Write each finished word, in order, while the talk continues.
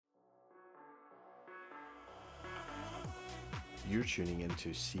You're tuning into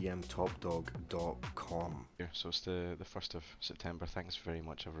cmtopdog.com. So it's the 1st of September. Thanks very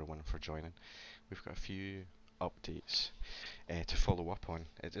much everyone for joining. We've got a few updates to follow up on,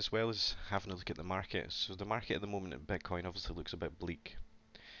 as well as having a look at the market. So the market at the moment at Bitcoin obviously looks a bit bleak,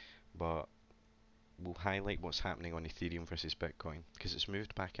 but we'll highlight what's happening on Ethereum versus Bitcoin, because it's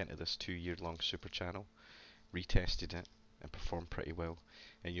moved back into this 2 year long super channel, retested it, and performed pretty well.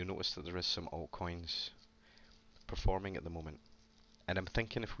 And you'll notice that there is some altcoins performing at the moment. And I'm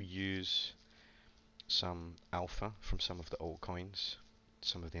thinking if we use some alpha from some of the altcoins,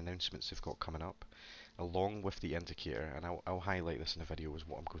 some of the announcements they've got coming up, along with the indicator, and I'll highlight this in the video as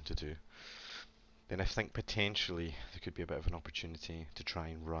what I'm going to do, then I think potentially there could be a bit of an opportunity to try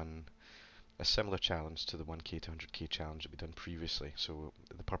and run a similar challenge to the 1k to 100k challenge that we've done previously. So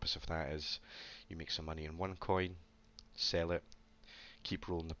the purpose of that is you make some money in one coin, sell it, keep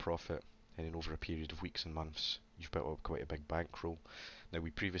rolling the profit, and then over a period of weeks and months you've built up quite a big bankroll. Now we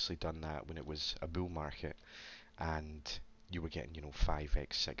previously done that when it was a bull market and you were getting 5x,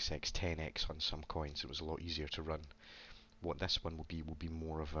 6x, 10x on some coins. It was a lot easier to run. What this one will be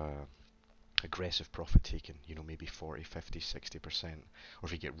more of a aggressive profit taking, maybe 40, 50, 60%, or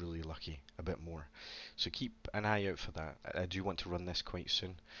if you get really lucky, a bit more. So keep an eye out for that. I do want to run this quite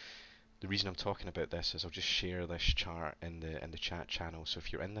soon. The reason I'm talking about this is I'll just share this chart in the chat channel. So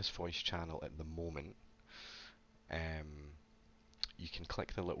if you're in this voice channel at the moment, you can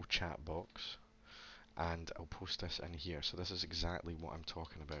click the little chat box and I'll post this in here. So this is exactly what I'm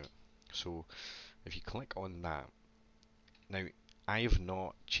talking about. So if you click on that, now I have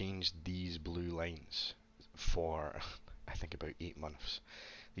not changed these blue lines for I think about 8 months.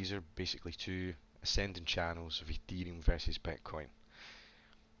 These are basically two ascending channels of Ethereum versus Bitcoin.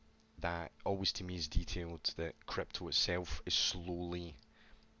 That always to me is detailed that crypto itself is slowly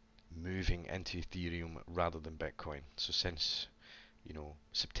moving into Ethereum rather than Bitcoin. So since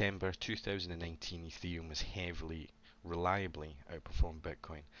September 2019, Ethereum has heavily, reliably outperformed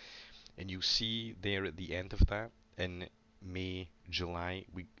Bitcoin. And you'll see there at the end of that, in May, July,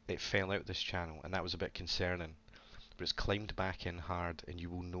 it fell out this channel, and that was a bit concerning. But it's climbed back in hard, and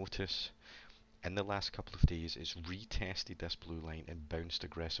you will notice in the last couple of days it's retested this blue line and bounced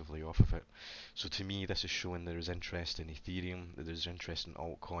aggressively off of it. So to me, this is showing there is interest in Ethereum, that there's interest in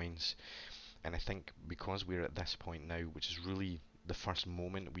altcoins, and I think because we're at this point now, which is really the first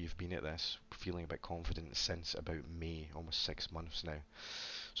moment we've been at this, feeling a bit confident since about May, almost 6 months now.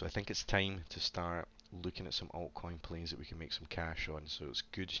 So I think it's time to start looking at some altcoin plays that we can make some cash on. So it's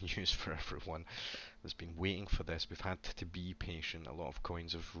good news for everyone that's been waiting for this. We've had to be patient. A lot of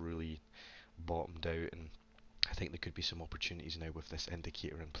coins have really bottomed out, and I think there could be some opportunities now with this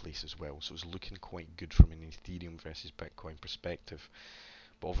indicator in place as well. So it's looking quite good from an Ethereum versus Bitcoin perspective.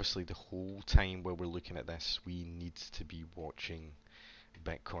 But obviously the whole time while we're looking at this, we need to be watching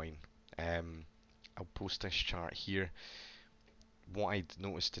Bitcoin. I'll post this chart here. What I'd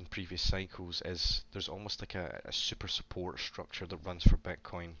noticed in previous cycles is there's almost like a super support structure that runs for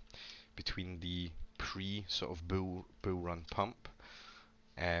Bitcoin between the pre sort of bull run pump.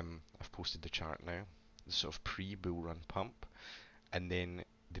 I've posted the chart now. The sort of pre bull run pump, and then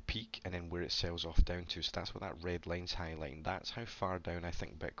the peak, and then where it sells off down to. So that's what that red line's highlighting. That's how far down I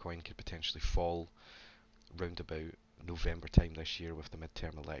think Bitcoin could potentially fall round about November time this year with the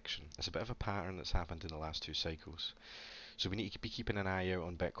midterm election. It's a bit of a pattern that's happened in the last 2 cycles. So we need to be keeping an eye out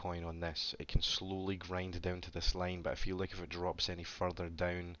on Bitcoin on this. It can slowly grind down to this line, but I feel like if it drops any further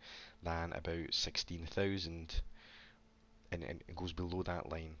down than about 16,000 and it goes below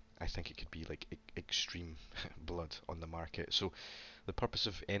that line, I think it could be like extreme blood on the market. So the purpose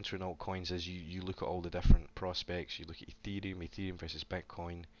of entering altcoins is you look at all the different prospects. You look at Ethereum versus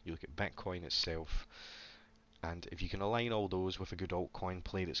Bitcoin. You look at Bitcoin itself. And if you can align all those with a good altcoin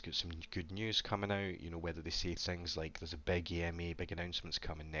play that's got some good news coming out, whether they say things like there's a big AMA, big announcements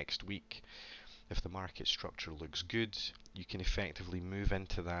coming next week, if the market structure looks good, you can effectively move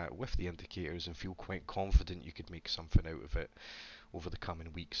into that with the indicators and feel quite confident you could make something out of it over the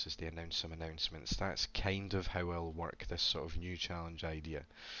coming weeks as they announce some announcements. That's kind of how I'll work this sort of new challenge idea.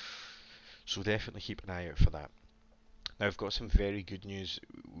 So definitely keep an eye out for that. Now I've got some very good news.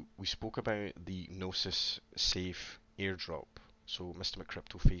 We spoke about the Gnosis Safe airdrop. So Mr.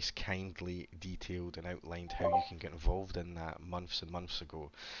 McCryptoface kindly detailed and outlined how you can get involved in that months and months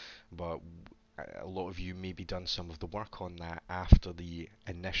ago. But a lot of you maybe done some of the work on that after the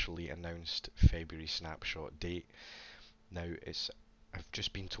initially announced February snapshot date. Now I've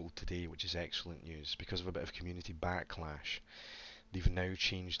just been told today, which is excellent news, because of a bit of community backlash, they've now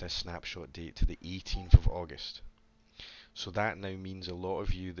changed this snapshot date to the 18th of August. So that now means a lot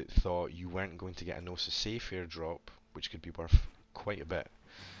of you that thought you weren't going to get a Gnosis Safe airdrop, which could be worth quite a bit,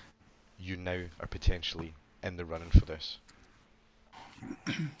 you now are potentially in the running for this.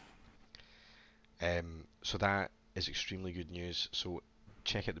 So that is extremely good news. So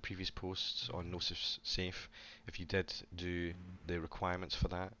check out the previous posts on No Safe. If you did do the requirements for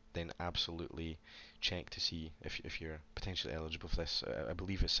that, then absolutely check to see if you're potentially eligible for this. I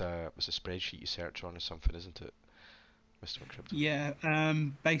believe it's a spreadsheet you search on or something, isn't it, Mr. Crypto? Yeah,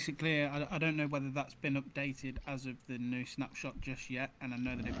 basically, I don't know whether that's been updated as of the new snapshot just yet, and I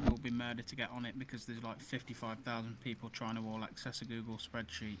know that it will be murder to get on it because there's like 55,000 people trying to all access a Google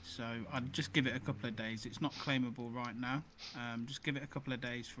spreadsheet. So I'd just give it a couple of days. It's not claimable right now. Just give it a couple of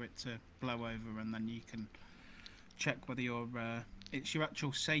days for it to blow over, and then you can check whether it's your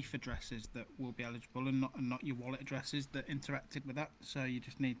actual safe addresses that will be eligible, and not your wallet addresses that interacted with that. So you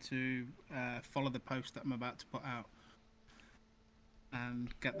just need to follow the post that I'm about to put out and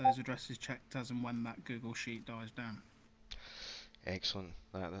get those addresses checked as and when that Google Sheet dies down. Excellent.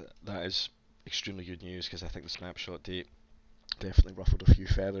 That is extremely good news because I think the snapshot date definitely ruffled a few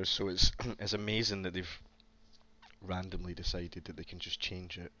feathers. So it's it's amazing that they've randomly decided that they can just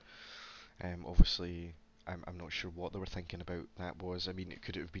change it. Obviously, I'm not sure what they were thinking about that was. I mean,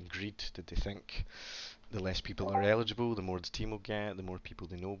 could it have been greed? Did they think the less people are eligible, the more the team will get, the more people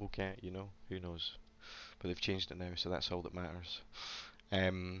they know will get? You know, who knows? But they've changed it now, so that's all that matters.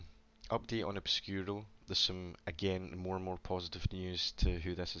 Um, Update on Obscuro. There's some, again, more and more positive news to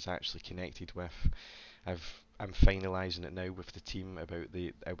who this is actually connected with. I'm finalising it now with the team about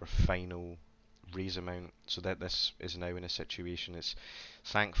our final raise amount, so that this is now in a situation. It's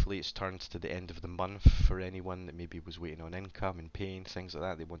thankfully it's turned to the end of the month for anyone that maybe was waiting on income and paying things like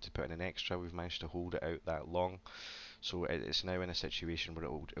that. They want to put in an extra. We've managed to hold it out that long. So it's now in a situation where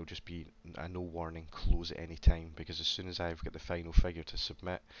it'll just be a no warning close at any time, because as soon as I've got the final figure to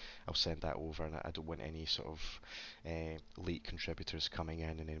submit, I'll send that over, and I don't want any sort of late contributors coming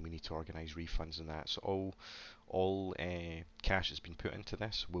in, and then we need to organise refunds and that. So all cash that's been put into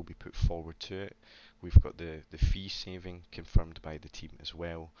this will be put forward to it. We've got the fee saving confirmed by the team as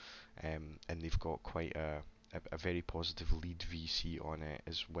well, and they've got quite a very positive lead VC on it,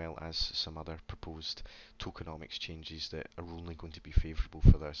 as well as some other proposed tokenomics changes that are only going to be favourable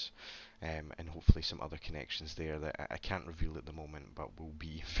for this, and hopefully some other connections there that I can't reveal at the moment, but will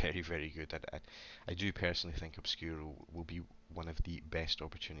be very, very good. I do personally think Obscuro will be one of the best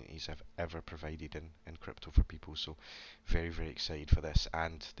opportunities I've ever provided in crypto for people, so very, very excited for this,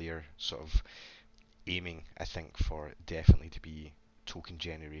 and they're sort of aiming, I think, for definitely to be token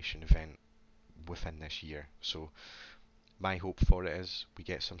generation event within this year. So my hope for it is we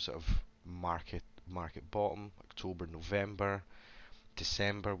get some sort of market bottom, October, November,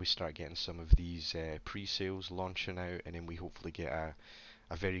 December we start getting some of these pre-sales launching out, and then we hopefully get a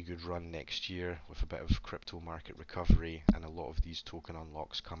very good run next year with a bit of crypto market recovery and a lot of these token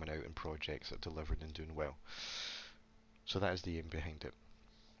unlocks coming out in projects that are delivered and doing well. So that is the aim behind it.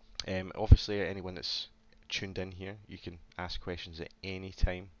 Obviously, anyone that's tuned in here, you can ask questions at any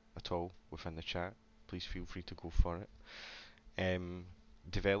time at all within the chat. Please feel free to go for it. Um,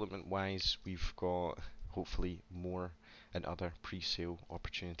 Development wise, we've got hopefully more and other pre-sale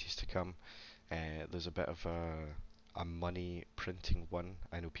opportunities to come. There's a bit of a money printing one.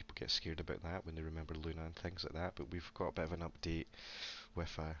 I know people get scared about that when they remember Luna and things like that, but we've got a bit of an update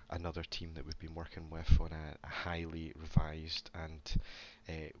with another team that we've been working with on a highly revised and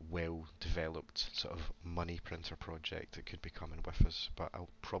well developed sort of money printer project that could be coming with us. But I'll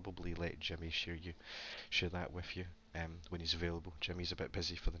probably let Jimmy share that with you when he's available. Jimmy's a bit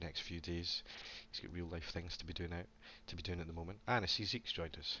busy for the next few days. He's got real life things to be doing at the moment. And I see Zeke's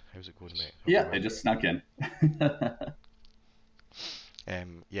joined us. How's it going, mate? Hope Yeah, you're it well. just snuck in.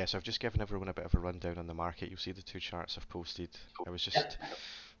 Yeah, so I've just given everyone a bit of a rundown on the market. You'll see the two charts I've posted. I was just Yeah.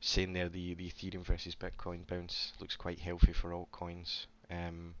 saying there the Ethereum versus Bitcoin bounce looks quite healthy for altcoins.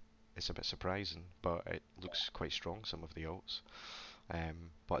 It's a bit surprising, but it looks quite strong, some of the alts.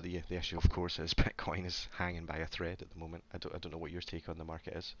 But the issue, of course, is Bitcoin is hanging by a thread at the moment. I don't know what your take on the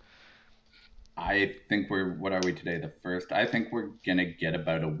market is. I think what are we today? The first? I think we're going to get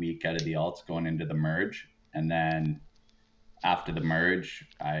about a week out of the alts going into the merge. And then after the merge,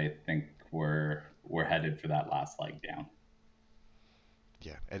 I think we're headed for that last leg down.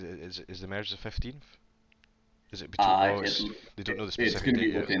 Yeah, is the merge the 15th? Is it between? Uh, Oh, it, they don't know the it's specific going to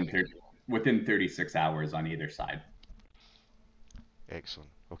date be yet. within 36 hours on either side. Excellent.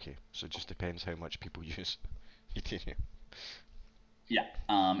 Okay, so it just depends how much people use Ethereum. Yeah.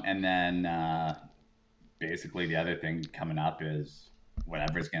 And then basically the other thing coming up is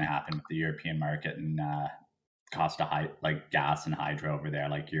whatever's going to happen with the European market and cost of high like gas and hydro over there.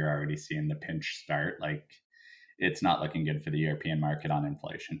 Like you're already seeing the pinch start. Like it's not looking good for the European market on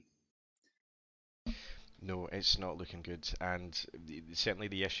inflation. No, it's not looking good, and certainly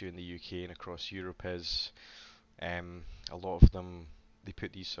the issue in the UK and across Europe is a lot of them, they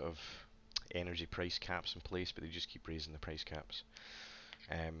put these sort of energy price caps in place, but they just keep raising the price caps.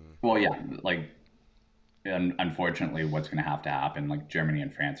 Well, yeah, like unfortunately, what's going to happen, like Germany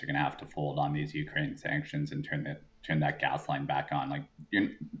and France are going to have to fold on these Ukraine sanctions and turn that gas line back on. Like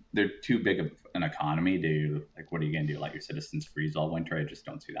they're too big of an economy to, like, what are you going to do? Let your citizens freeze all winter? I just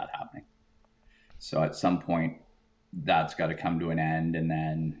don't see that happening. So at some point, that's got to come to an end, and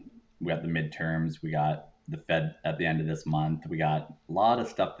then we got the midterms. We got the Fed at the end of this month. We got a lot of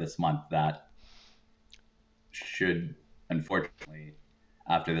stuff this month that should, unfortunately,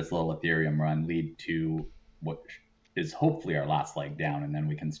 after this little Ethereum run, lead to what is hopefully our last leg down, and then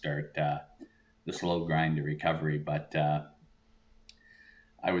we can start the slow grind to recovery. But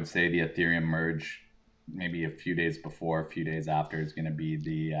I would say the Ethereum merge, maybe a few days before, a few days after, is going to be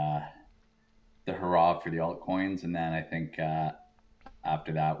the hurrah for the altcoins, and then I think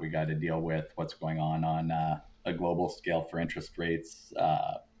after that we got to deal with what's going on a global scale for interest rates,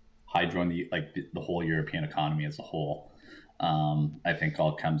 hydro, and the whole European economy as a whole. I think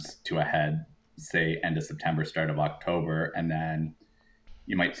all comes to a head, say end of September, start of October, and then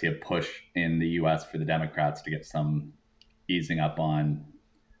you might see a push in the U.S. for the Democrats to get some easing up on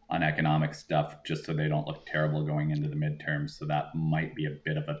economic stuff, just so they don't look terrible going into the midterms. So that might be a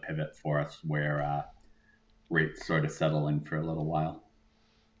bit of a pivot for us, where rates sort of settle in for a little while.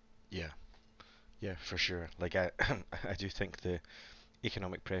 Yeah, yeah, for sure. Like I, I do think the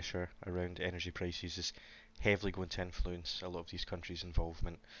economic pressure around energy prices is heavily going to influence a lot of these countries'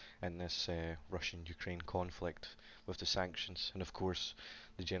 involvement in this Russian-Ukraine conflict with the sanctions. And of course,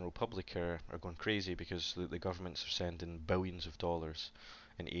 the general public are going crazy because the governments are sending billions of dollars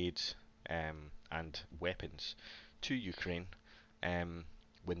in aid and weapons to Ukraine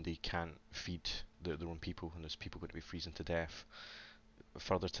when they can't feed their own people, and there's people going to be freezing to death.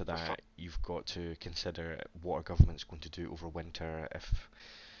 Further to that, you've got to consider what our government's going to do over winter if,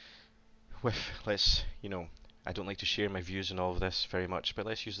 with, I don't like to share my views on all of this very much, but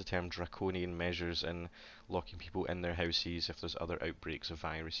let's use the term draconian measures in locking people in their houses if there's other outbreaks of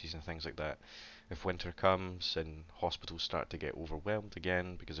viruses and things like that. If winter comes and hospitals start to get overwhelmed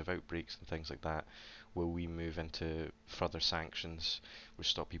again because of outbreaks and things like that, will we move into further sanctions, which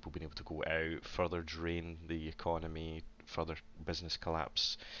stop people being able to go out, further drain the economy, further business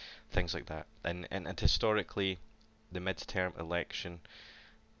collapse, things like that? And historically, the midterm election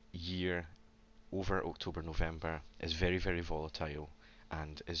year over October, November is very, very volatile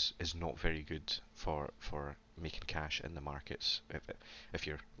and is not very good for making cash in the markets. If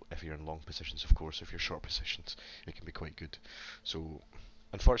you're if you're in long positions, of course. If you're short positions, it can be quite good. So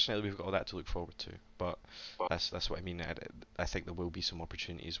unfortunately, we've got all that to look forward to. But that's what I mean. I think there will be some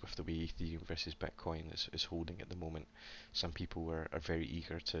opportunities with the way Ethereum versus Bitcoin is holding at the moment. Some people are very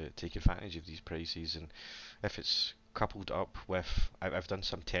eager to take advantage of these prices, and if it's coupled up with, I've done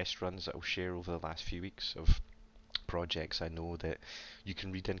some test runs that I'll share over the last few weeks of projects I know that you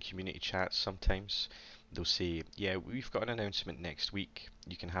can read in community chats sometimes. They'll say, yeah, we've got an announcement next week.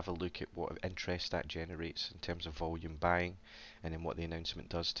 You can have a look at what interest that generates in terms of volume buying and then what the announcement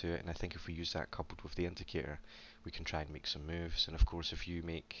does to it. And I think if we use that coupled with the indicator, we can try and make some moves. And of course, if you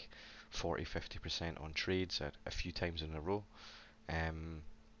make 40-50% on trades at a few times in a row,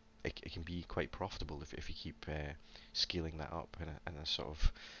 it can be quite profitable if you keep scaling that up in a sort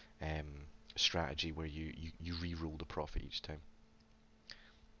of strategy where you re-roll the profit each time.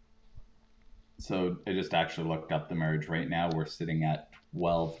 So I just actually looked up the merge. Right now, we're sitting at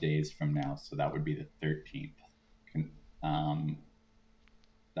 12 days from now, so that would be the 13th.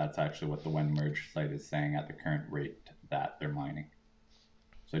 That's actually what the When Merge site is saying at the current rate that they're mining.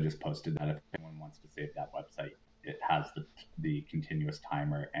 So I just posted that. If anyone wants to save that website, it has the continuous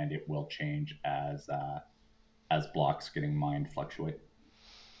timer, and it will change as blocks getting mined fluctuate.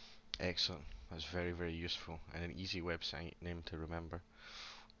 Excellent. That's very, very useful and an easy website name to remember.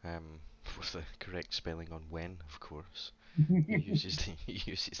 With the correct spelling on when, of course. He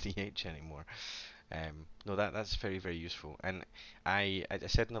uses the H anymore. No, that's very, very useful. And I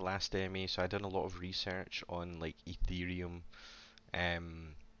said in the last DMA, so I done a lot of research on like Ethereum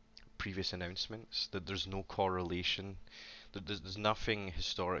previous announcements. That there's no correlation. There's nothing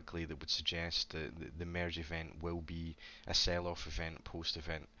historically that would suggest that the merge event will be a sell-off event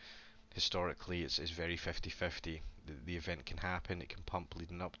post-event. Historically, it's very 50-50. The event can happen, it can pump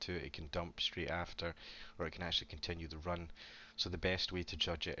leading up to it, it can dump straight after, or it can actually continue the run. So the best way to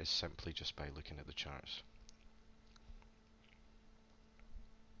judge it is simply just by looking at the charts.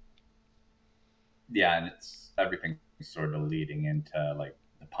 yeah, and it's everything sort of leading into like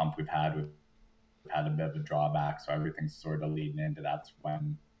the pump we've had. We've had a bit of a drawback, so everything's sort of leading into that's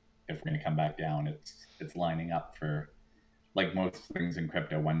when if we're going to come back down, it's lining up for like most things in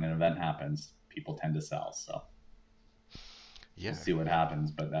crypto. When an event happens, people tend to sell. So we'll Yeah, see what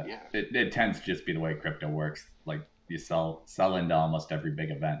happens, but it tends to just be the way crypto works. Like you sell into almost every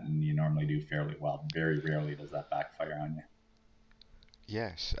big event, and you normally do fairly well. Very rarely does that backfire on you.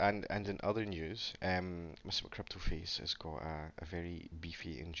 yes, and in other news, Mr. Cryptoface has got a very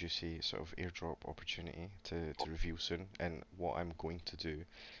beefy and juicy sort of airdrop opportunity to reveal soon. And what I'm going to do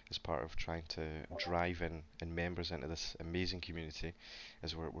as part of trying to drive in members into this amazing community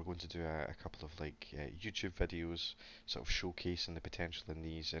is we're going to do a couple of like YouTube videos, sort of showcasing the potential in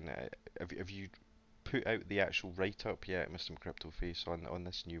these. And have you put out the actual write-up yet, Mr. Cryptoface, on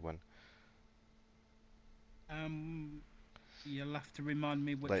this new one? Um, you'll have to remind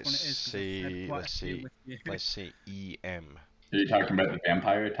me which Let's one it is because I've shared say quite let's a few say with you. let's say EM. Are you talking about the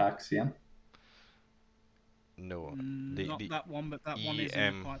vampire attacks, Ian? No, Not the that one, but that one is in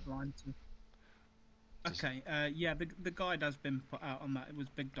the EM. pipeline. So. Just Okay, yeah, the guide has been put out on that. It was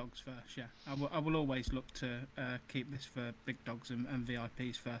big dogs first, yeah. I will always look to keep this for big dogs and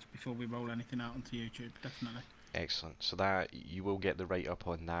VIPs first before we roll anything out onto YouTube, definitely. excellent. So that you will get the write up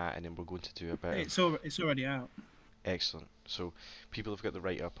on that, and then we're going to do a bit of It's already out. excellent. So people have got the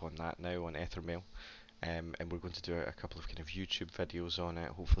write up on that now on Ethermail. And we're going to do a couple of kind of YouTube videos on it,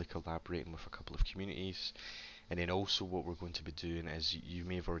 hopefully collaborating with a couple of communities. And then also what we're going to be doing is you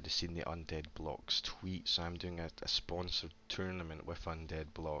may have already seen the Undead Blocks tweet, so I'm doing a sponsored tournament with Undead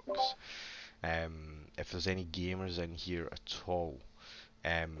Blocks. If there's any gamers in here at all,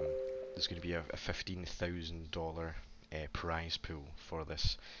 there's going to be a $15,000 prize pool for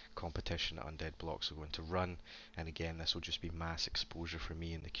this competition that Undead Blocks are going to run. And again, this will just be mass exposure for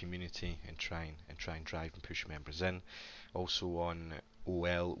me in the community and try and drive and push members in. Also on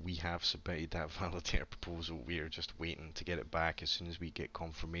OL, we have submitted that validator proposal. We are just waiting to get it back. As soon as we get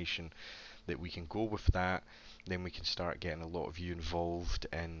confirmation that we can go with that, then we can start getting a lot of you involved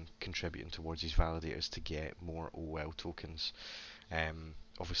and contributing towards these validators to get more OL tokens.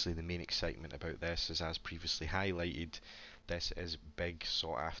 Obviously, the main excitement about this is, as previously highlighted, this is big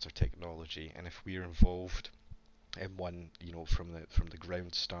sought after technology, and if we're involved in one, from the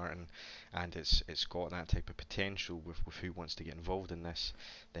ground starting, and it's got that type of potential with who wants to get involved in this,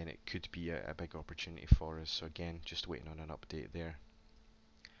 then it could be a big opportunity for us. So again, just waiting on an update there.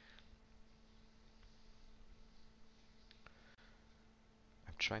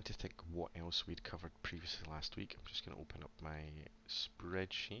 I'm trying to think what else we'd covered previously last week. I'm just going to open up my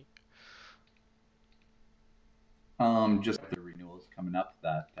spreadsheet. Just the renewals coming up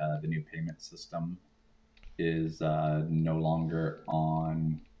that the new payment system is no longer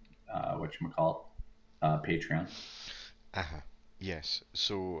on whatchamacallit, Patreon. Yes,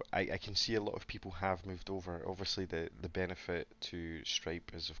 so I can see a lot of people have moved over. Obviously, the benefit to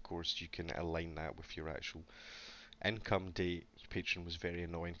Stripe is, of course, you can align that with your actual income date. Patreon was very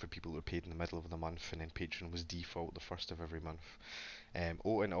annoying for people who were paid in the middle of the month, and then Patreon was default the first of every month. And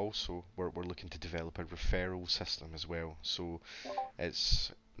also we're looking to develop a referral system as well. So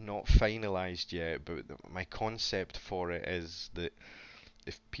it's not finalised yet, but my concept for it is that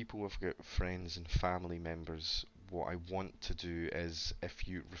if people have got friends and family members, what I want to do is if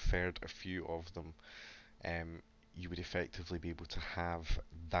you referred a few of them, you would effectively be able to have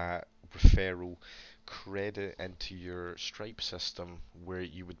that referral credit into your Stripe system, where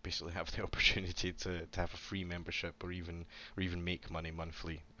you would basically have the opportunity to have a free membership or even make money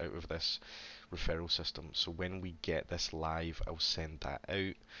monthly out of this referral system. So when we get this live, I'll send that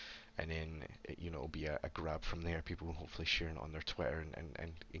out, and then it'll be a grab from there. People will hopefully sharing it on their Twitter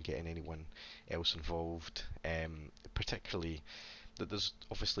and getting anyone else involved. Particularly that there's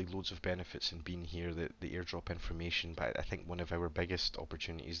obviously loads of benefits in being here, the airdrop information, but I think one of our biggest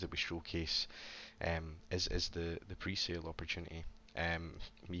opportunities that we showcase is the pre-sale opportunity.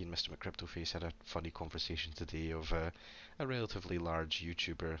 Me and Mr. McCryptoface had a funny conversation today of a relatively large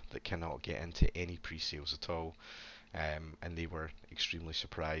YouTuber that cannot get into any pre-sales at all, and they were extremely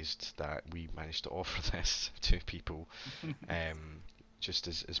surprised that we managed to offer this to people, just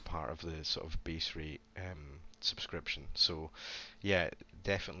as part of the sort of base rate subscription. So yeah,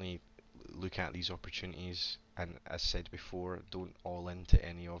 definitely look at these opportunities, and as said before, don't all into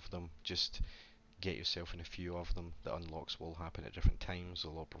any of them. Just get yourself in a few of them. The unlocks will happen at different times,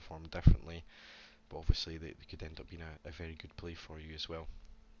 they'll all perform differently, but obviously they could end up being a very good play for you as well.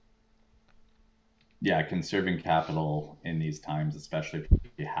 Yeah, conserving capital in these times, especially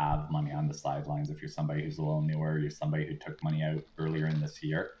if you have money on the sidelines, if you're somebody who's a little newer, you're somebody who took money out earlier in this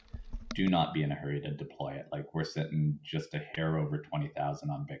year, do not be in a hurry to deploy it. Like we're sitting just a hair over 20,000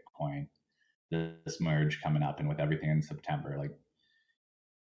 on Bitcoin. This merge coming up, and with everything in September, like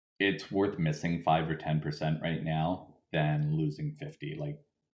it's worth missing 5 or 10% right now than losing 50. Like,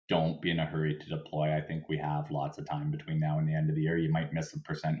 don't be in a hurry to deploy. I think we have lots of time between now and the end of the year. You might miss a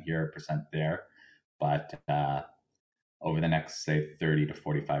percent here, a percent there, but over the next say 30 to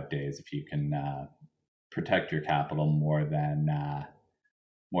 45 days, if you can protect your capital more than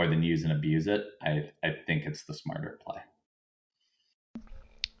use and abuse it, I think it's the smarter play.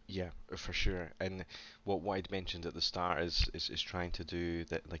 Yeah, for sure. And what I'd mentioned at the start is trying to do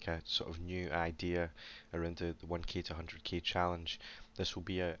that like a sort of new idea around the 1K to 100K challenge. This will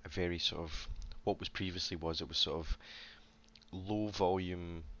be a very sort of what was previously was it was sort of low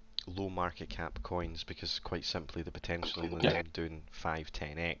volume, low market cap coins because quite simply the potential in them doing 5,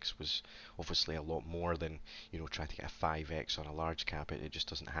 10x was obviously a lot more than trying to get a 5x on a large cap. It just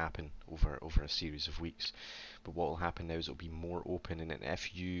doesn't happen over a series of weeks. But what will happen now is it'll be more open, and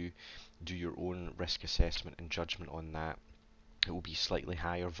if you do your own risk assessment and judgment on that, it will be slightly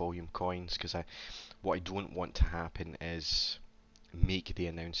higher volume coins because what I don't want to happen is make the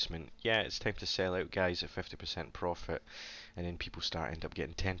announcement, yeah, it's time to sell out, guys, at 50% profit, and then people end up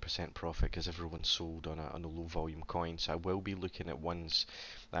getting 10% profit because everyone's sold on a low volume coin. So I will be looking at ones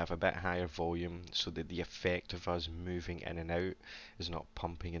that have a bit higher volume so that the effect of us moving in and out is not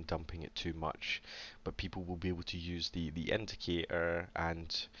pumping and dumping it too much, but people will be able to use the indicator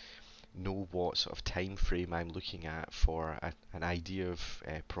and know what sort of time frame I'm looking at for an idea of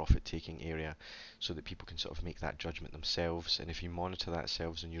profit taking area so that people can sort of make that judgment themselves. And if you monitor that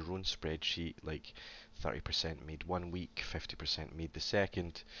selves in your own spreadsheet, like 30% made one week, 50% made the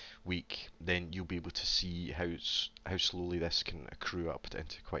second week, then you'll be able to see how slowly this can accrue up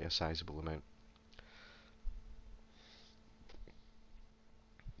into quite a sizable amount.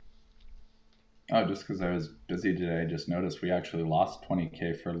 Oh, just because I was busy today, I just noticed we actually lost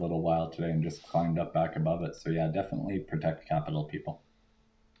 20K for a little while today and just climbed up back above it. So yeah, definitely protect capital, people.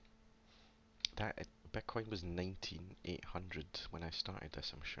 That Bitcoin was 19,800 when I started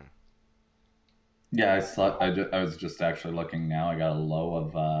this, I'm sure. Yeah, I was just actually looking now. I got a low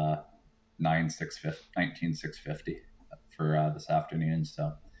of 19,650 for this afternoon.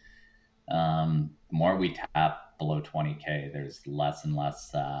 So the more we tap below 20K, there's less and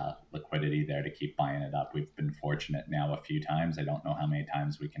less liquidity there to keep buying it up. We've been fortunate now a few times. I don't know how many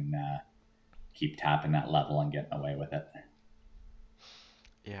times we can keep tapping that level and getting away with it.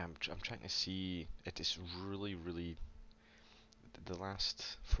 Yeah, I'm trying to see. It is really the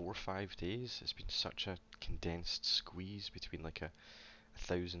last 4 or 5 days. It's been such a condensed squeeze between like a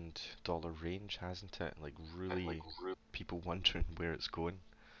 $1,000 range, hasn't it? Like really, people wondering where it's going.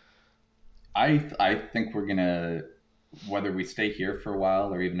 I think we're gonna, whether we stay here for a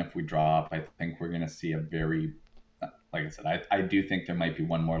while or even if we drop, I think we're gonna see a very, like I said, I do think there might be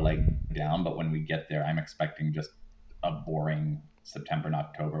one more leg down, but when we get there, I'm expecting just a boring September and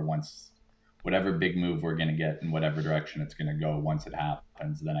October. Once whatever big move we're gonna get in whatever direction it's gonna go, once it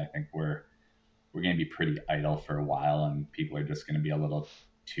happens, then I think we're going to be pretty idle for a while, and people are just going to be a little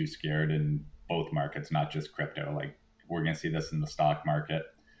too scared in both markets, not just crypto. Like we're going to see this in the stock market.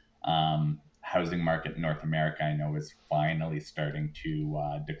 Housing market in North America, I know, is finally starting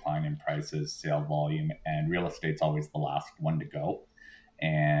to decline in prices, sale volume, and real estate's always the last one to go.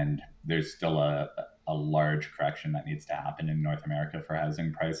 And there's still a large correction that needs to happen in North America for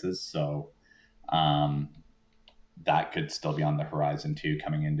housing prices. So um, that could still be on the horizon too,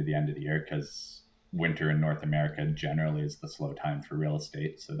 coming into the end of the year, because winter in North America generally is the slow time for real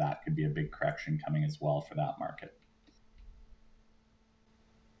estate. So that could be a big correction coming as well for that market.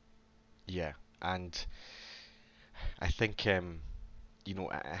 Yeah, and I think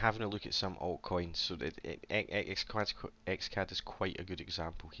having a look at some altcoins, so that XCAD is quite a good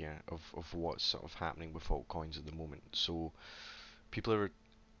example here of what's sort of happening with altcoins at the moment. So people are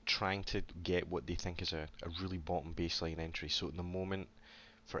trying to get what they think is a really bottom baseline entry. So at the moment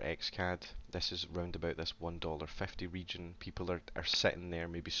for XCAD, this is round about this $1.50 region. People are sitting there,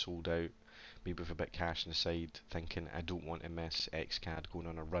 maybe sold out, maybe with a bit of cash on the side, thinking I don't want to miss XCAD going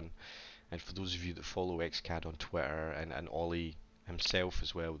on a run. And for those of you that follow XCAD on Twitter and Ollie himself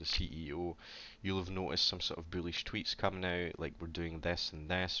as well, the CEO, you'll have noticed some sort of bullish tweets coming out, like we're doing this and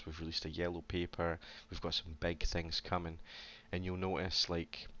this, we've released a yellow paper, we've got some big things coming. And you'll notice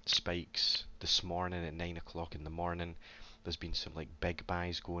like spikes this morning at 9 o'clock in the morning. There's been some like big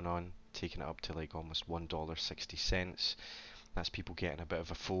buys going on, taking it up to like almost $1.60. That's people getting a bit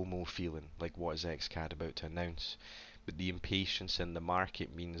of a FOMO feeling, like what is XCAD about to announce? but the impatience in the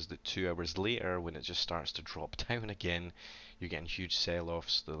market means that 2 hours later, when it just starts to drop down again, you're getting huge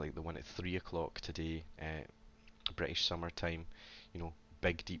sell-offs. Like the one at 3 o'clock today, British summertime.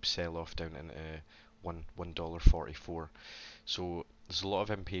 Big deep sell-off down in $1.44. So there's a lot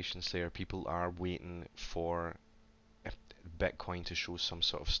of impatience there. People are waiting for Bitcoin to show some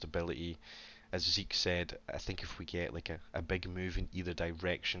sort of stability. As Zeke said, I think if we get like a big move in either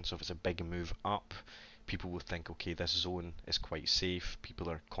direction, so if it's a big move up, people will think, okay, this zone is quite safe. People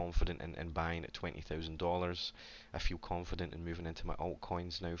are confident in buying at $20,000. I feel confident in moving into my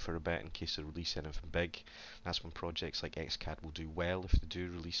altcoins now for a bit in case they release anything big. That's when projects like XCAD will do well if they do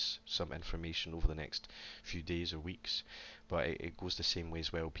release some information over the next few days or weeks. But it goes the same way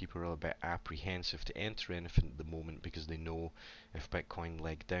as well. People are a bit apprehensive to enter anything at the moment because they know if Bitcoin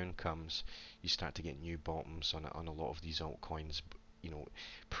leg down comes, you start to get new bottoms on a lot of these altcoins.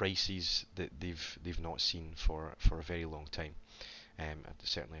 Prices that they've not seen for a very long time,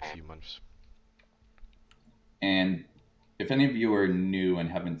 certainly a few months. And if any of you are new and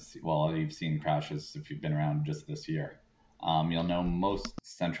haven't you've seen crashes if you've been around just this year, you'll know most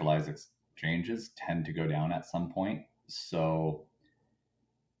centralized exchanges tend to go down at some point. So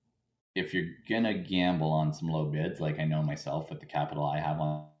if you're gonna gamble on some low bids, like I know myself with the capital I have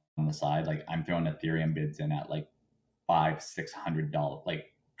on the side, like I'm throwing Ethereum bids in at like $500-$600.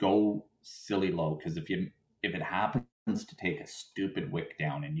 Like go silly low, because if it happens to take a stupid wick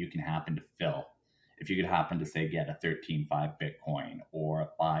down and you can happen to fill, if you could happen to say get a 13.5 Bitcoin or a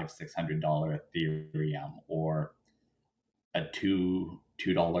 $500-$600 Ethereum or a $2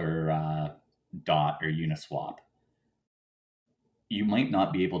 DOT or Uniswap, you might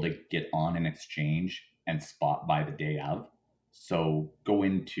not be able to get on an exchange and spot buy the day of. So go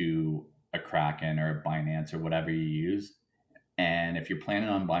into a Kraken or a Binance or whatever you use. And if you're planning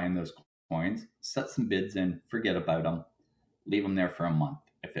on buying those coins, set some bids in, forget about them, leave them there for a month.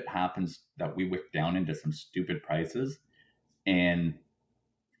 If it happens that we wick down into some stupid prices, and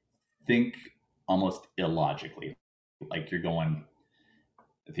think almost illogically, like you're going,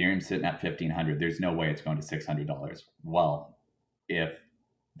 Ethereum sitting at 1,500, there's no way it's going to $600. Well, if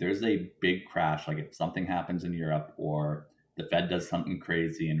there's a big crash, like if something happens in Europe or the Fed does something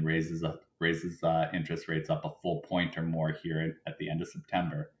crazy and raises interest rates up a full point or more here at the end of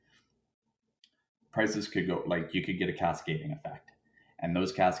September, prices could go, like you could get a cascading effect. And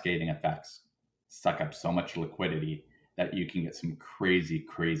those cascading effects suck up so much liquidity that you can get some crazy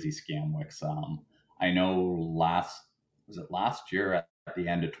scam wicks. I know last year at the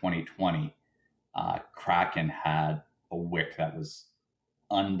end of 2020, Kraken had a wick that was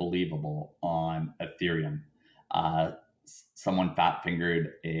unbelievable on Ethereum. Someone fat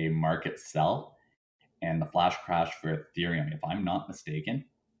fingered a market sell, and the flash crash for Ethereum, if I'm not mistaken,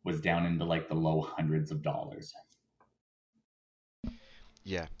 was down into like the low hundreds of dollars.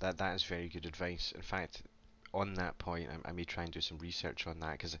 Yeah, that is very good advice. In fact, on that point, I may try and do some research on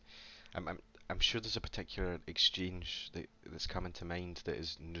that because I'm sure there's a particular exchange that's coming to mind that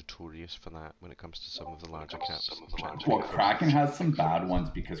is notorious for that when it comes to some of the larger caps. Well, Kraken has some bad ones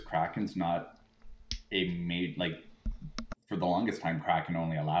because Kraken's not for the longest time, Kraken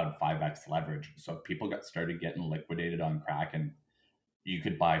only allowed 5x leverage. So if people started getting liquidated on Kraken, you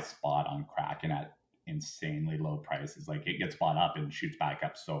could buy spot on Kraken at insanely low prices. Like it gets bought up and shoots back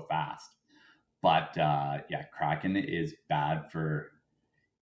up so fast. But yeah, Kraken is bad for,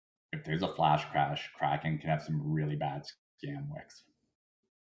 if there's a flash crash, Kraken can have some really bad scam wicks.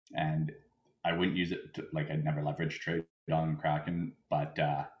 And I wouldn't use it to, like I'd never leverage trade on Kraken, but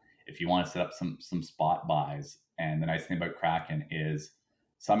if you want to set up some spot buys, and the nice thing about Kraken is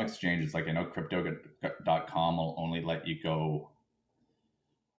some exchanges, like I know crypto.com will only let you go,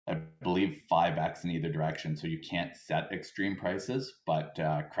 I believe 5x in either direction. So you can't set extreme prices, but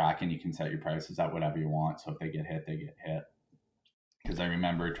Kraken, you can set your prices at whatever you want. So if they get hit, they get hit. Because I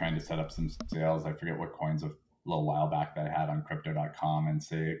remember trying to set up some sales. I forget what coins a little while back that I had on crypto.com, and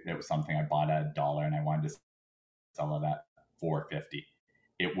say it was something I bought at $1 and I wanted to sell it at $4.50.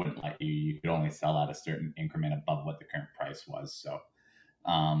 It wouldn't let you. You could only sell at a certain increment above what the current price was. So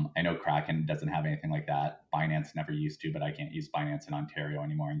I know Kraken doesn't have anything like that. Binance never used to, but I can't use Binance in Ontario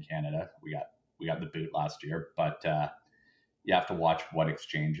anymore in Canada. We got the boot last year, but you have to watch what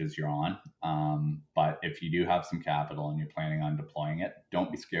exchanges you're on. But if you do have some capital and you're planning on deploying it,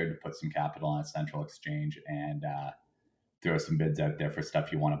 don't be scared to put some capital on a central exchange and throw some bids out there for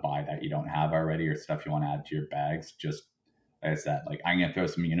stuff you want to buy that you don't have already or stuff you want to add to your bags. Just like I said, like I'm gonna throw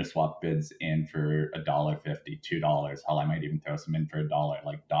some Uniswap bids in for $1.50, $2. Hell, I might even throw some in for $1.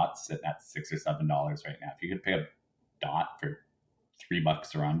 Like DOT's sitting at $6 or $7 right now. If you could pay a DOT for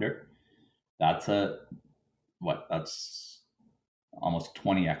 $3 or under, that's a that's almost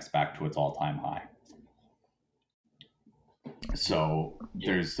 20x back to its all-time high. So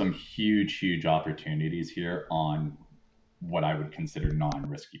there's some huge opportunities here on what I would consider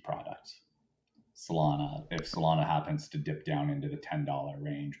non-risky products. Solana, if Solana happens to dip down into the $10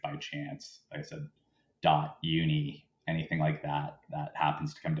 range by chance, like I said, dot, uni, anything like that, that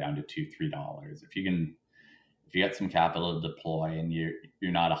happens to come down to $2-3. If you get some capital to deploy and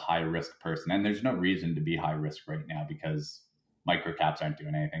you're not a high risk person, and there's no reason to be high risk right now because micro caps aren't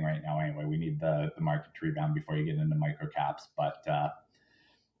doing anything right now anyway. We need the market to rebound before you get into micro caps, but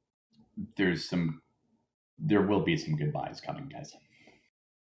there will be some good buys coming, guys.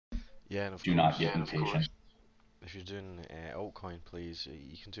 Yeah, and of Do course, not get impatient. If you're doing altcoin plays,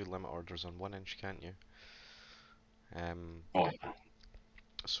 you can do limit orders on 1inch, can't you? Oh yeah.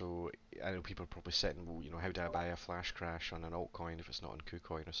 So I know people are probably sitting, well, you know, how do I buy a flash crash on an altcoin if it's not on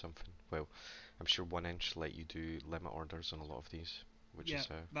KuCoin or something? Well, I'm sure 1inch let you do limit orders on a lot of these, which is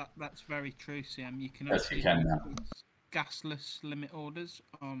that's very true, CM. You can Yes, actually you can, do gasless limit orders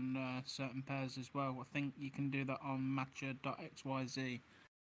on certain pairs as well. I think you can do that on matcha.xyz,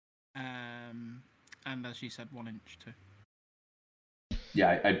 and as you said, 1inch too.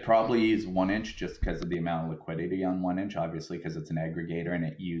 Yeah, I'd probably use 1inch just because of the amount of liquidity on 1inch, obviously, because it's an aggregator and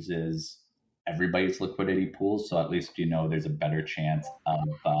it uses everybody's liquidity pools. So at least you know there's a better chance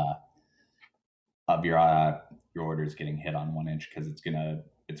of your orders getting hit on 1inch because it's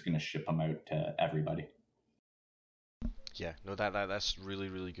gonna ship them out to everybody. Yeah, no, that's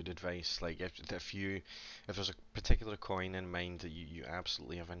really good advice. Like if there's a particular coin in mind that you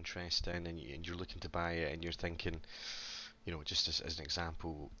absolutely have interest in and you're looking to buy it and you're thinking, you know, just as an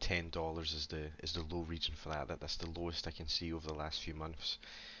example, $10 is the low region for that's the lowest I can see over the last few months.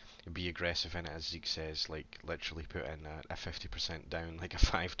 Be aggressive in it, as Zeke says, like literally put in a 50% down, like a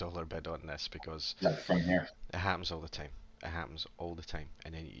 $5 bid on this because from here. It happens all the time. It happens all the time,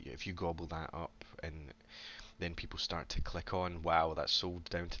 and then if you gobble that up and then people start to click on, wow, that's sold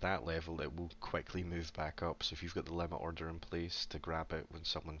down to that level, it will quickly move back up. So if you've got the limit order in place to grab it when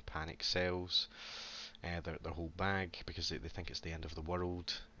someone panic sells their whole bag because they think it's the end of the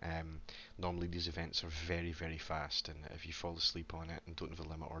world, normally these events are very fast, and if you fall asleep on it and don't have a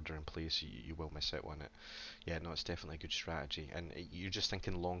limit order in place, you will miss out on it. Yeah, no, it's definitely a good strategy, and you're just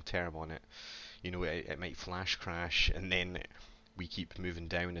thinking long term on it. You know, it might flash crash and then we keep moving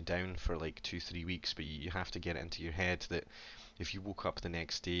down and down for like 2-3 weeks, but you have to get it into your head that if you woke up the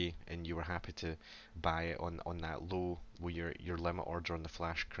next day and you were happy to buy it on that low, well, your limit order on the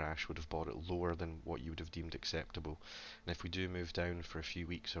flash crash would have bought it lower than what you would have deemed acceptable. And if we do move down for a few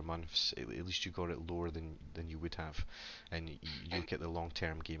weeks or months, at least you got it lower than you would have, and you look at the long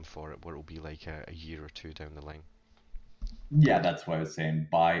term game for it, where it'll be like a year or two down the line. Yeah, that's what I was saying.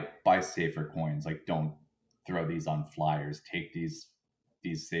 Buy safer coins. Like, don't throw these on flyers. Take these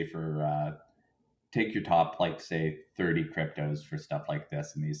safer. Take your top, like, say 30 cryptos for stuff like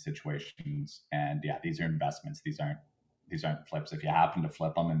this in these situations. And yeah, these are investments. These aren't flips. If you happen to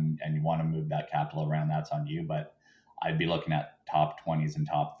flip them and you want to move that capital around, that's on you. But I'd be looking at top 20s and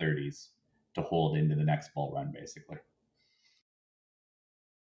top 30s to hold into the next bull run, basically.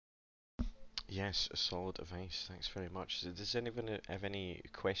 Yes, solid advice. Thanks very much. Does anyone have any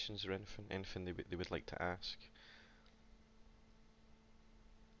questions or anything they would like to ask?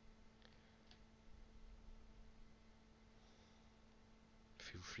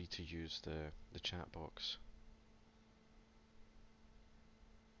 Feel free to use the chat box.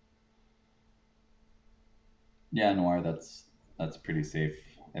 Yeah, Noir, that's pretty safe.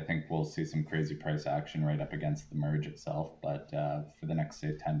 I think we'll see some crazy price action right up against the merge itself, but for the next,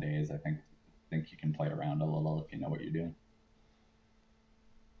 say, 10 days, I think you can play around a little if you know what you're doing.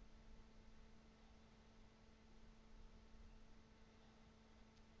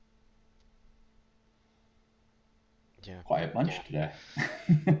 Yeah. Quiet bunch today.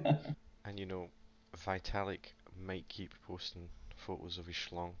 And you know, Vitalik might keep posting photos of his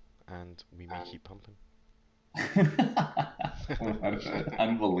schlong, and we may keep pumping.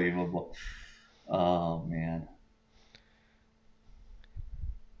 Unbelievable. Oh man.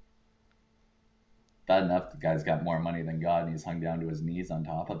 Bad enough the guy's got more money than God and he's hung down to his knees on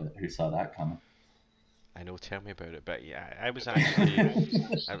top of it. Who saw that coming? I know, tell me about it. But yeah, I was actually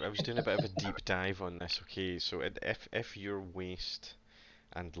I was doing a bit of a deep dive on this. Okay, so if your waist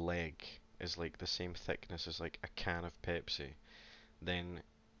and leg is like the same thickness as like a can of Pepsi, then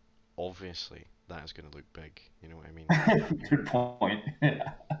obviously that is going to look big. You know what I mean? Good point.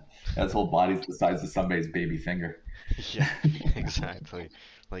 Yeah. His whole body's the size of somebody's baby finger. Yeah, exactly.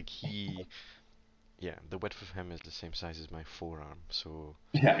 Like Yeah, the width of him is the same size as my forearm, so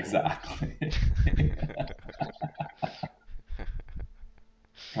Yeah, exactly.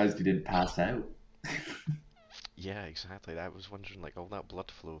 Surprised he didn't pass out. yeah, exactly. I was wondering, like, all that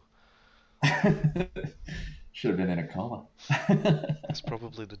blood flow. Should have been in a coma. It's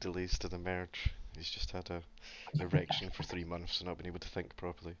probably the delays to the merge. He's just had a erection for 3 months and not been able to think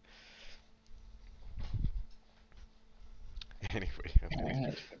properly.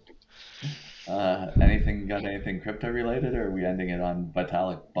 Anyway, Got anything crypto related, or are we ending it on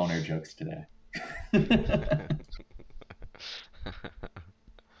Vitalik boner jokes today?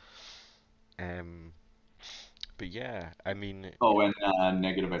 um, but yeah, I mean, Oh, and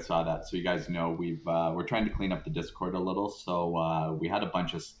negative. I saw that. So you guys know we're trying to clean up the Discord a little. So we had a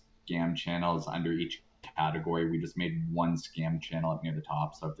bunch of scam channels under each category. We just made one scam channel up near the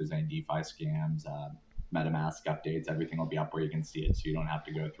top. So if there's any DeFi scams, MetaMask updates, everything will be up where you can see it. So you don't have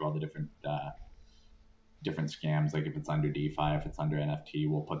to go through all the different scams. Like if it's under DeFi, if it's under NFT,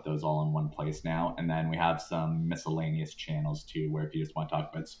 we'll put those all in one place now. And then we have some miscellaneous channels too, where if you just want to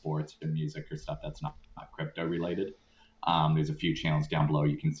talk about sports and music or stuff that's not crypto related, there's a few channels down below.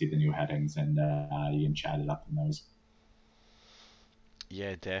 You can see the new headings, and you can chat it up in those.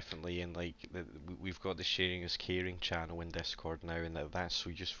 yeah, definitely, and like we've got the sharing is caring channel in Discord now, and that's so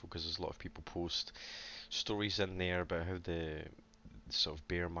useful because there's a lot of people post stories in there about how the sort of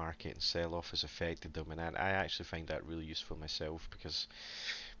bear market and sell off has affected them, and I actually find that really useful myself because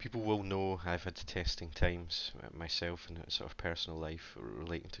people will know I've had testing times myself in a sort of personal life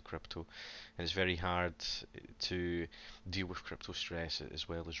relating to crypto, and it's very hard to deal with crypto stress as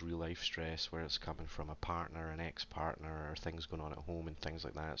well as real life stress, where it's coming from a partner, an ex-partner, or things going on at home and things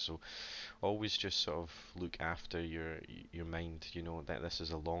like that. So always just sort of look after your mind. You know that this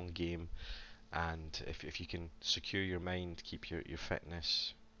is a long game, and if you can secure your mind, keep your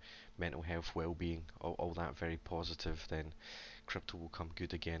fitness, mental health, well-being, all that very positive, then crypto will come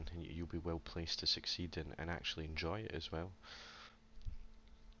good again, and you'll be well placed to succeed and actually enjoy it as well.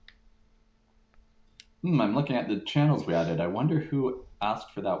 I'm looking at the channels we added. I wonder who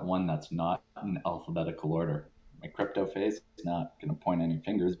asked for that one that's not in alphabetical order. My crypto face is not going to point any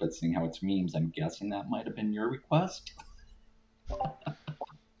fingers, but seeing how it's memes, I'm guessing that might have been your request.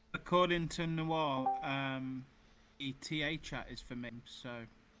 According to Noir, the TA chat is for memes, so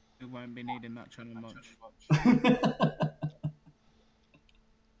we won't be needing that channel much.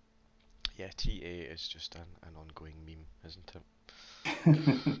 Yeah, TA is just an ongoing meme, isn't it?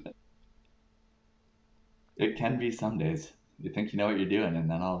 It can be some days. You think you know what you're doing, and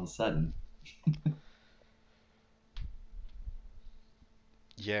then all of a sudden.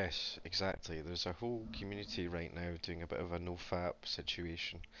 Yes, exactly. There's a whole community right now doing a bit of a no-fap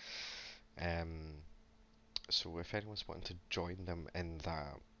situation. Um, so if anyone's wanting to join them in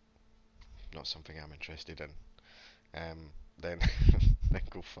that, not something I'm interested in, then then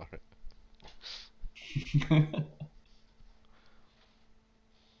go for it.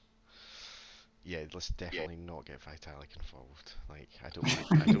 Yeah, let's definitely not get Vitalik involved. Like, I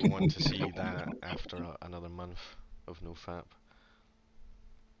don't want to see that after another month of no fap.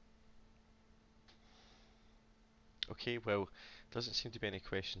 Okay, well, doesn't seem to be any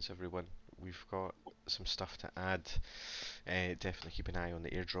questions, everyone. We've got some stuff to add. Definitely keep an eye on the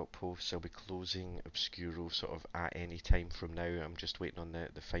airdrop posts. I'll be closing Obscuro sort of at any time from now. I'm just waiting on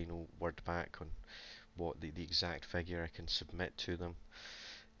the final word back on what the exact figure I can submit to them.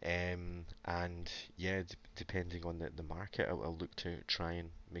 And yeah, depending on the market, I'll look to try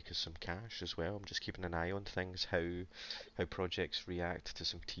and make us some cash as well. I'm just keeping an eye on things, how projects react to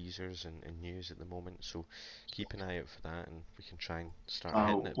some teasers and news at the moment. So keep an eye out for that, and we can try and start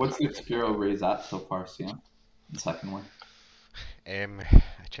hitting it. What's the Obscuro raise at so far, Sam? The second one? I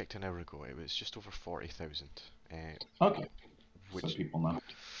checked an hour ago. It was just over 40,000. Okay, which, so people know.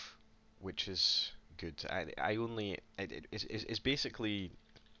 Which is good. I only it's basically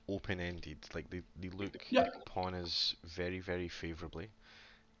open-ended. Like they look upon us very, very favourably,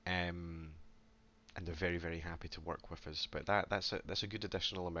 and they're very, very happy to work with us. But that's a good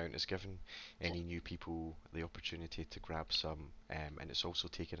additional amount. It's given any new people the opportunity to grab some, and it's also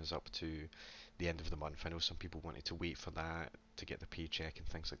taken us up to the end of the month. I know some people wanted to wait for that to get the paycheck and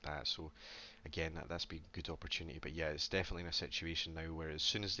things like that. So again, that's been a good opportunity. But yeah, it's definitely in a situation now where as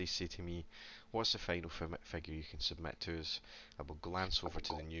soon as they say to me, what's the final figure you can submit to us, I will glance over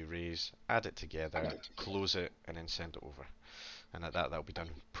to the new raise, add it together, close it, and then send it over. And that'll be done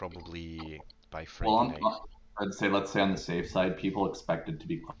probably by Friday night. I'd say, let's say on the safe side, people expect it to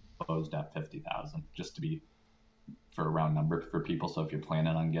be closed at 50,000, just to be for a round number for people. So if you're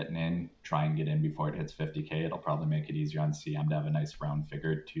planning on getting in, try and get in before it hits 50K. It'll probably make it easier on CM to have a nice round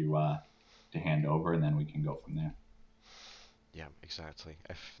figure to to hand over, and then we can go from there. Yeah, exactly.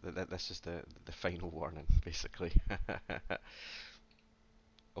 If this is the final warning, basically.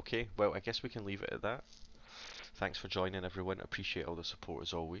 Okay, well, I guess we can leave it at that. Thanks for joining, everyone. Appreciate all the support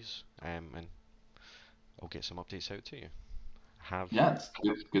as always. And I'll get some updates out to you. Yeah,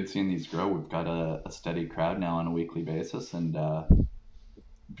 it's good seeing these grow. We've got a steady crowd now on a weekly basis, and there'll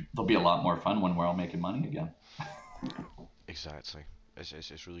be a lot more fun when we're all making money again. Exactly.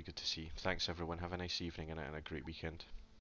 It's really good to see. Thanks, everyone. Have a nice evening and a great weekend.